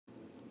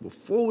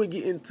Before we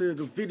get into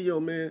the video,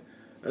 man,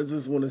 I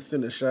just want to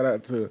send a shout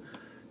out to,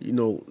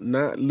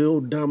 not Lil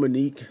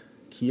Dominique,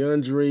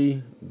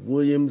 Keandre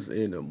Williams,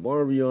 and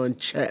Marion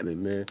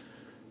Chapman, man.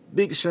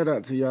 Big shout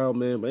out to y'all,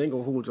 man, but I ain't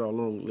gonna hold y'all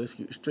long. Let's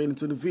get straight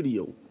into the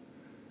video.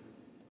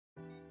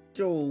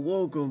 Yo,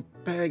 welcome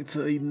back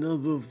to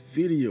another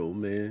video,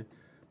 man.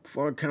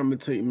 Before I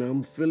commentate, man,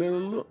 I'm feeling a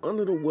little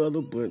under the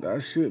weather, but I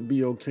should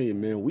be okay,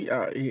 man. We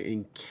out here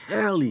in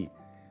Cali,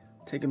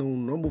 taking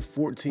on number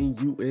 14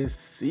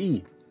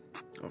 USC.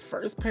 Our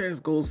first pass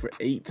goes for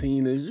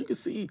 18. As you can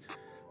see,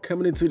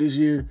 coming into this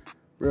year,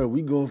 bro,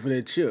 we going for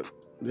that chip.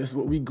 That's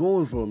what we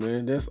going for,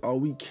 man. That's all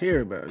we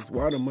care about. It's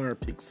why Wadamar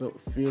picks up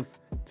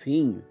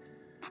 15.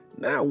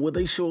 Now, will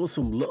they show us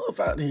some love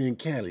out here in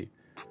Cali?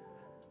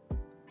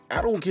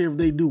 I don't care if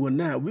they do or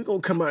not. We're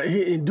going to come out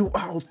here and do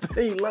our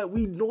thing like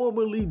we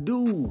normally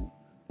do.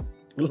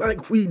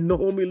 Like we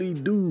normally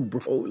do,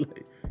 bro.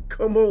 Like,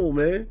 come on,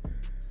 man.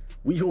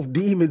 We on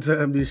demon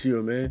time this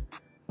year, man.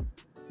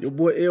 Your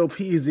boy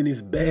LP is in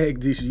his bag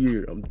this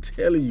year. I'm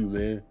telling you,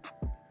 man.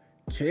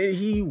 Can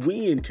he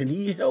win? Can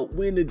he help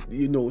win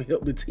the,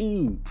 help the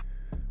team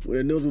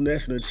with another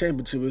national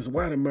championship? It's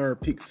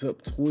Wadamar picks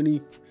up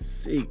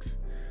 26.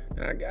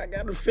 Now, I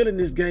got a feeling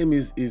this game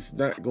is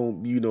not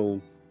going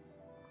to,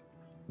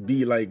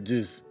 be like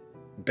just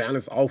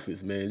balanced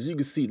offense, man. As you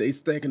can see, they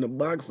stacking the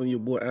box on your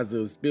boy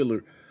Isaiah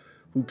Spiller,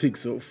 who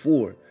picks up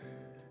 4.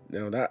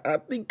 Now, I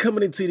think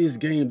coming into this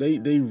game,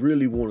 they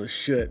really want to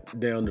shut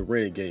down the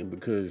run game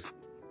because,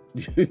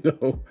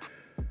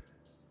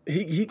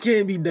 he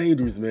can be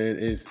dangerous, man.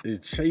 As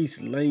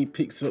Chase Lane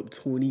picks up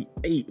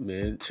 28,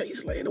 man.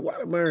 Chase Lane and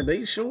Wadamar,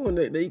 they showing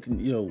that they can,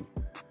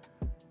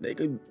 they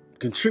can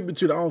contribute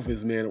to the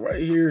offense, man. Right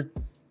here,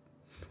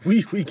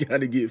 we got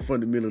to get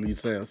fundamentally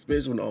sound,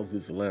 especially on the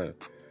offensive line.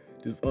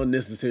 Just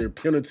unnecessary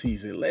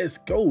penalties, and let's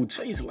go.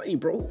 Chase Lane,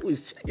 bro. Who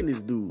is checking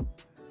this dude?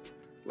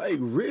 Like,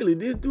 really,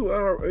 this dude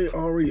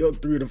already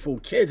up 3 to 4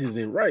 catches,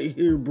 and right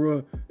here,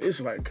 bro,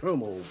 it's like,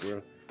 come on,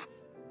 bro.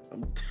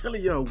 I'm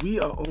telling y'all, we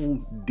are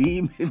on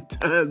demon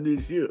time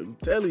this year. I'm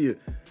telling you,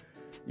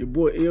 your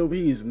boy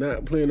LP is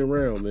not playing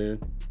around, man.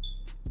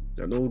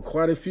 I know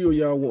quite a few of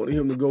y'all want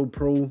him to go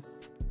pro,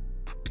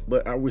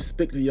 but I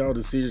respect y'all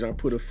decision. I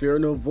put a fair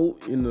enough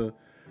vote in the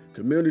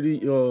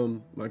community,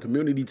 my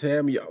community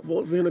tab, and y'all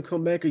vote for him to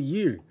come back a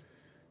year.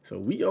 So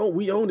we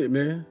own it,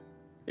 man.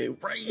 And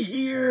right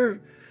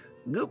here,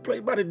 good play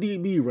by the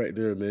DB right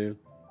there, man.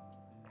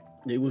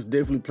 They was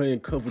definitely playing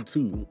cover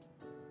 2.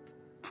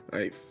 All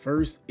right,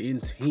 1st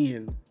and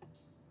 10.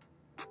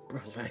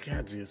 Bro, like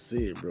I just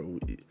said, bro,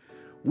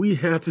 we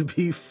have to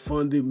be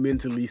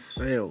fundamentally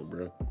sound,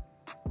 bro.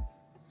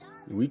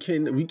 We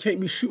can't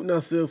be shooting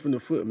ourselves in the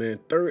foot, man.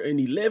 3rd and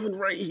 11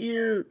 right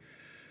here.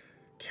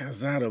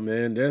 Calzada,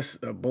 man, that's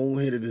a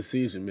boneheaded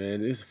decision,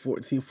 man. It's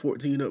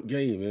 14-14 up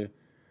game, man.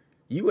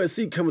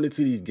 USC coming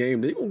into these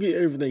games, they gonna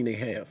get everything they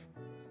have.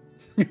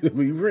 You know what I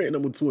mean? We're at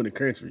number 2 in the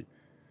country.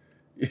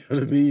 You know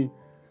what I mean?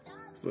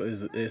 So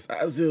it's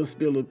Isaiah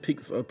Spiller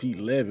picks up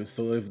 11.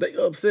 So if they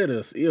upset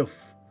us, you know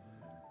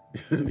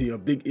what I mean, a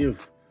big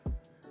if.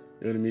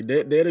 You know what I mean?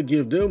 That'll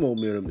give them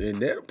momentum, and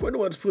that'll pretty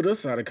much put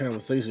us out of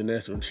conversation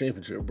national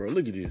championship, bro.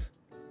 Look at this.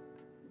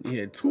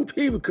 You had 2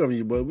 people coming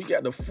here, but we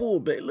got the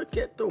fullback. Look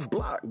at the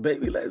block,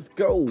 baby. Let's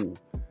go.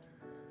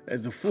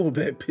 As the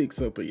fullback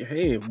picks up a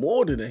hand,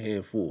 more than a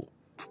handful.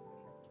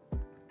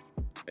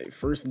 Hey,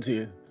 1st and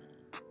 10.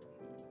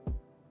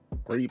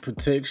 Great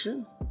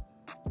protection.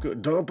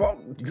 Good dump off.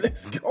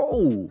 Let's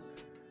go.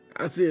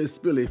 Isaiah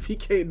Spiller, if he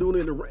can't do it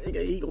in the running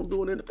game, he gonna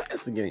do it in the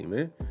passing game,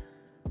 man.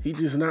 He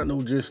just not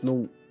no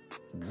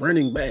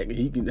running back.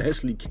 He can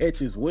actually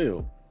catch as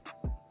well.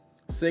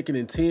 2nd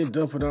and 10,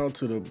 dump it out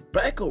to the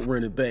backup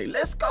running back.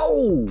 Let's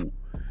go.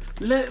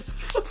 Let's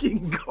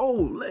fucking go.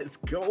 Let's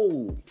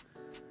go.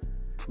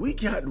 We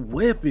got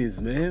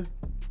weapons, man.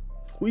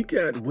 We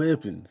got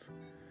weapons.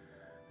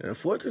 And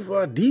unfortunately for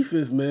our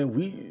defense, man,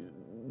 we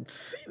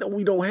see that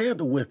we don't have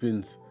the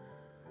weapons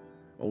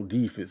on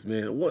defense,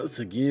 man. Once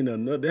again,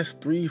 that's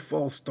 3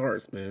 false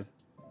starts, man.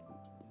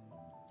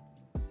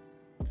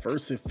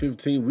 1st and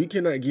 15. We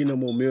cannot get no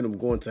momentum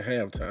going to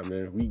halftime,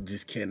 man. We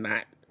just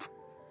cannot.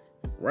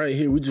 Right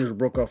here, we just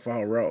broke off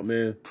our route,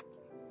 man.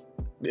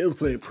 They was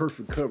playing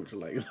perfect coverage.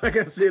 Like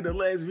I said in the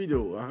last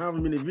video, or however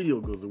many video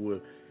goes it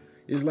was.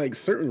 It's like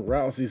certain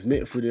routes is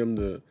meant for them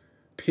to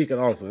pick it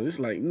off. And it's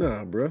like,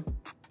 nah, bro.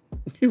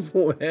 It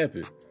won't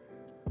happen.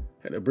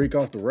 Had to break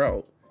off the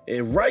route.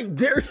 And right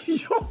there,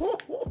 yo.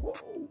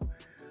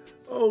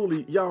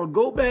 Holy, y'all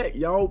go back.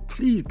 Y'all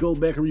please go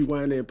back and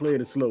rewind that and play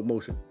it in slow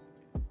motion.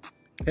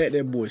 Had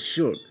that boy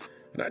shook.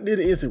 And I did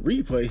an instant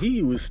replay.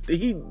 He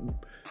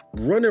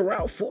running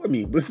route for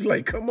me. But it's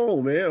like, come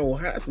on, man. On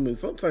Heisman,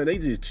 sometimes they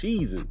just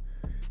cheesing.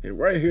 And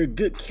right here,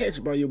 good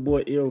catch by your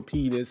boy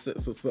LP that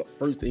sets us up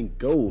 1st and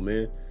goal,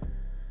 man.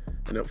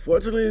 And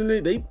unfortunately,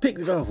 they picked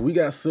it off. We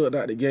got subbed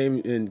out the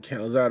game and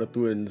Calzada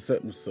threw it in the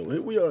interception. So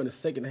here we are in the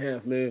 2nd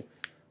half, man.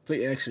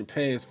 Play action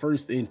pass,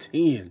 1st and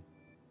 10.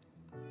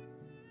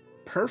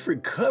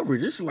 Perfect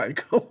coverage. It's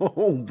like, come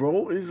on,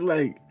 bro. It's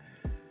like,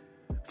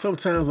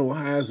 sometimes on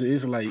Heisman,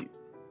 it's like,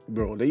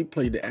 bro, they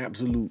play the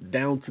absolute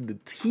down to the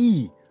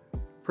T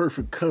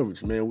perfect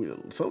coverage,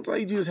 man. Sometimes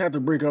you just have to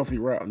break off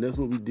your route, and that's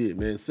what we did,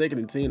 man. 2nd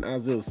and 10,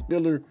 Isaiah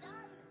Spiller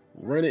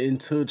running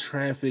into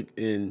traffic,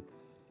 and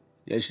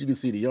as you can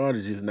see, the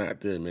yardage is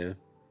not there, man.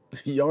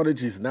 The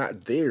yardage is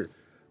not there.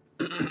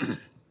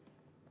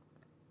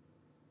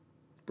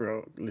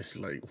 Bro, it's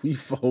like, we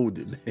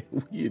folded,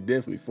 man. We are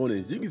definitely folded.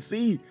 As you can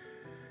see,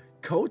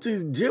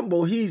 coaches,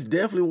 Jimbo, he's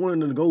definitely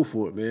wanting to go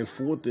for it, man.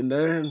 4th and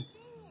 9.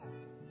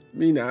 I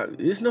mean,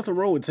 it's nothing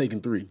wrong with taking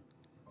 3.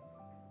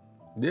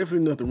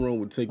 Definitely nothing wrong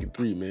with taking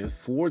 3, man.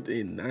 4th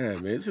and 9,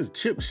 man. This is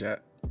chip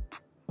shot.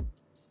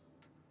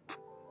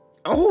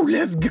 Oh,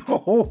 let's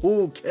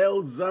go.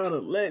 Calzada,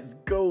 let's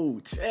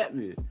go.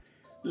 Chapman,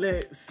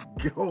 let's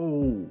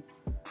go.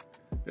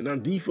 And our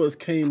defense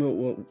came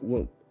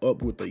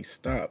up with a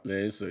stop,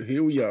 man. So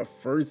here we are,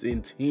 1st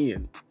and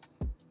 10.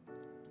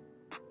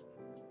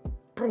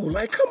 Bro,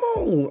 like, come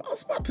on. I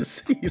was about to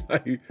say,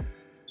 like,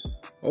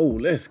 oh,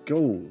 let's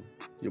go.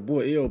 Your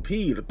boy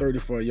LP, the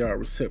 34-yard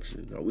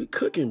reception. Now, we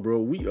cooking, bro.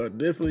 We are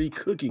definitely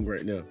cooking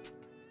right now.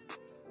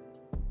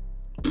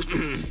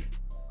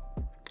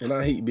 And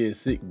I hate being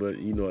sick, but,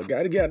 you know, I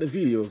got to get out the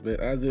videos, man.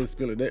 Isaiah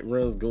Spiller, that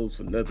runs goes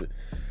for nothing.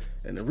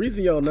 And the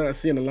reason y'all not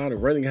seeing a lot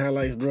of running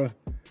highlights, bro,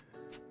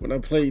 when I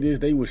played this,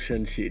 they was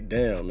shutting shit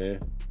down, man.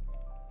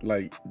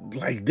 Like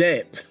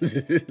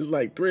that.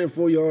 Like 3 or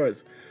 4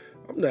 yards.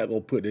 I'm not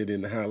going to put that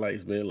in the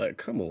highlights, man. Like,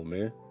 come on,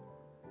 man.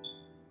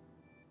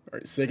 All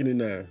right, 2nd and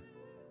 9.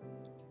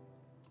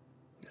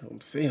 I'm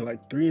saying,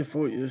 like, 3 and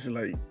 4, it's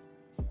like,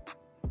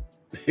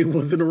 it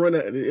wasn't a run.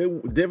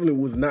 It definitely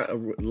was not a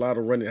lot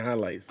of running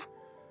highlights.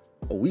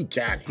 Oh, we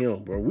got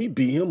him, bro. We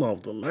beat him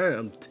off the line.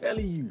 I'm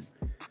telling you.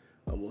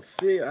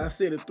 I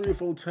said it 3 or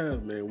 4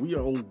 times, man. We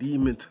are on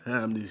demon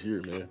time this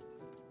year, man.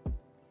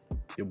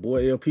 Your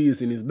boy LP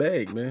is in his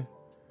bag, man.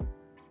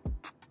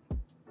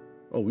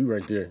 Oh, we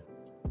right there.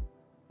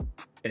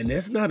 And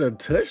that's not a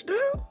touchdown?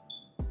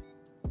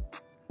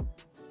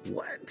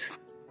 What?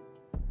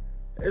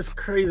 That's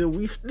crazy.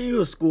 We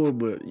still score,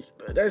 but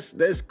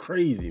that's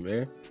crazy,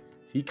 man.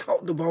 He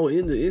caught the ball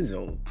in the end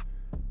zone.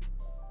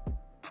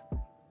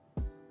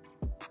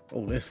 Oh,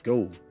 let's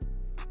go.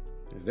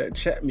 Is that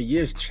Chapman?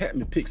 Yes,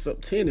 Chapman picks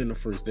up 10 in the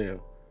first down.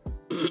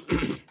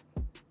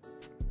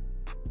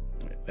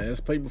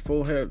 Last play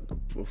before the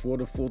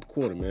 4th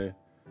quarter, man.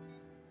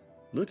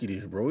 Look at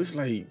this, bro. It's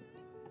like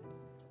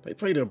they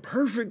played a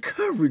perfect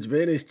coverage,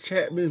 man. As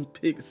Chapman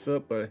picks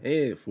up a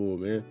handful,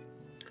 man.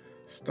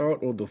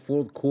 Start of the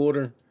 4th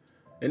quarter.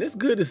 And it's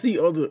good to see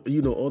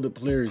other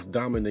players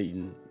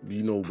dominating,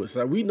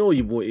 but we know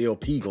your boy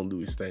LP gonna do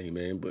his thing,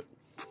 man. But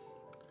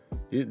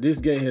this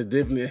game has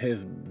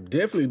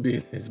definitely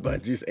been by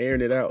just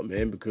airing it out,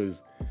 man,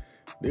 because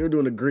they were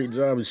doing a great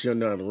job of shutting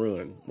down the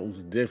run.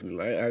 Most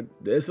definitely.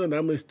 That's something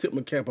I must tip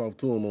my cap off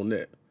to him on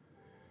that.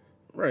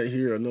 Right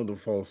here, another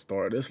false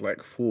start. That's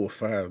like 4 or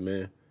 5,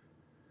 man.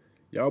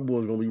 Y'all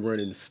boys gonna be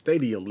running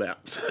stadium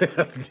laps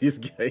after this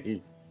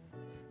game.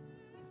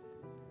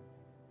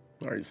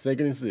 All right, 2nd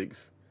and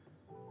 6.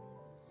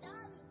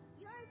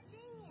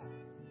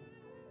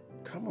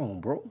 Come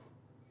on, bro.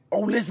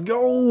 Oh, let's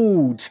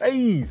go.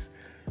 Chase.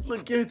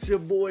 Look at your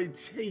boy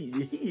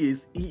Chase. He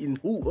is eating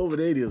whoever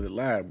that is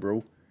alive,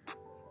 bro.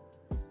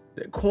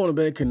 That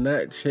cornerback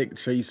cannot check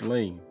Chase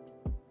lane.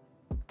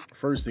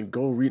 1st and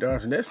goal, read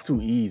option. That's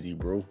too easy,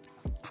 bro.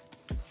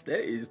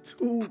 That is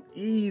too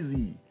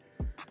easy.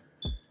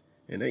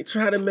 And they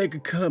try to make a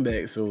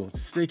comeback, so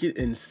 2nd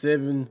and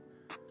 7.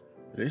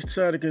 Let's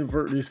try to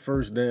convert this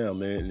 1st down,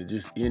 man, and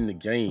just end the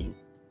game.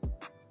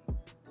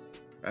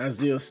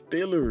 Isaiah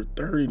Spiller,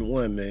 3rd and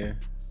 1, man.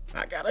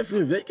 I gotta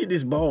feel they get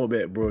this ball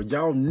back, bro.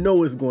 Y'all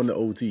know it's going to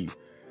OT.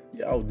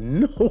 Y'all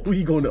know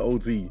we going to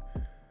OT.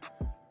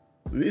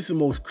 This is the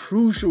most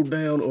crucial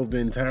down of the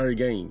entire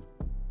game.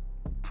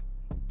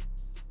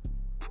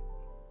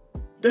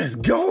 Let's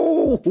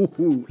go.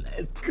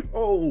 Let's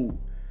go.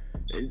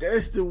 And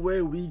that's the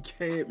way we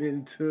came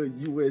into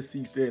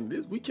USC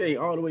standing. We came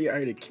all the way out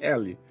here to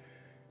Cali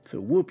to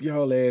whoop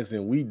y'all ass,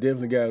 and we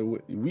definitely got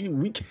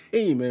we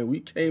came, man. We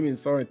came in,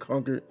 saw and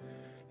conquered,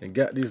 and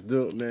got this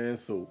dub, man.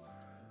 So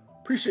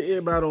appreciate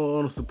everybody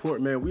on the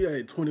support, man. We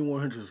at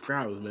 2,100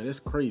 subscribers, man. That's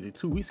crazy.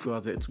 2 weeks ago I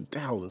was at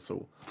 2,000.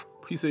 So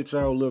appreciate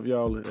y'all, love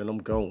y'all, and I'm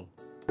gone.